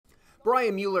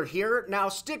Brian Mueller here. Now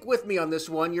stick with me on this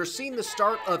one. You're seeing the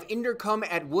start of Inderkum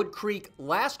at Woodcreek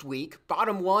last week.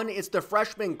 Bottom one is the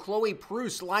freshman Chloe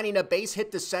PREUSS lining a base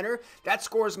hit to center. That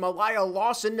scores MALIYAH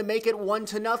LAWSON to make it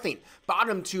 1-0.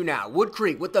 Bottom two now.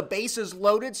 Woodcreek with the bases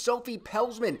loaded. SOPHIE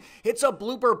PELZMAN hits a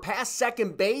blooper past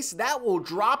second base. That will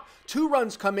drop. 2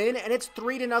 runs come in and it's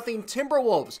 3-0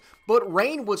 Timberwolves. But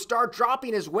rain would start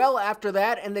dropping as well after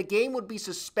that, and the game would be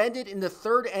suspended in the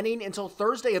 3rd inning until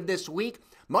Thursday of this week.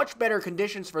 Much better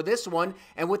conditions for this one,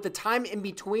 and with the time in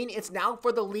between, it's now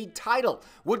for the league title.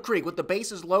 Woodcreek with the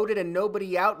bases loaded and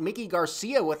nobody out.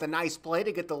 GARCIA with a nice play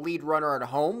to get the lead runner at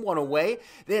home, 1 away.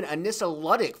 Then ANYSSA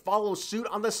LUTTIG follows suit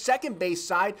on the second base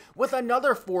side with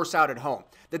another force out at home.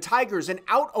 The Tigers an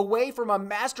out away from a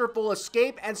masterful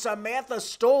escape, and Samantha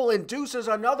Stoll induces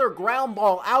another ground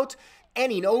ball out.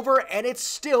 Inning over, and it's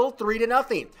still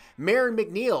 3-0. Mary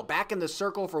McNeil back in the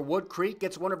circle for Woodcreek,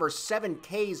 gets one of her 7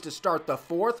 Ks to start the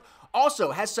 4th.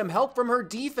 Also has some help from her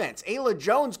defense. Ayla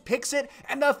Jones picks it,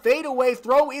 and the fadeaway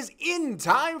throw is in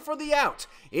time for the out.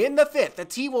 In the 5th, the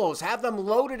T-Wolves have them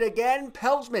loaded again.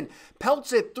 PELZMAN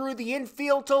pelts it through the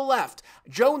infield to left.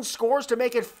 Jones scores to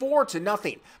make it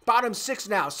 4-0. Bottom 6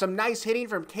 now. Some nice hitting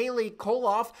from Kaylee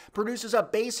Koloff produces a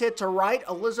base hit to right.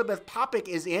 Elizabeth Popick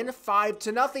is in,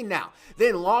 5-0 now.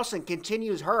 Then Lawson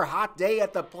continues her hot day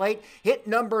at the plate. Hit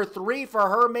number 3 for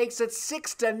her makes it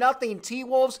 6-0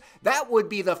 T-Wolves. That would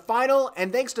be the final.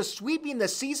 And thanks to sweeping the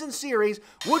season series,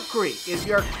 Woodcreek is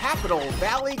your Capital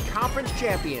Valley Conference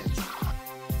champions.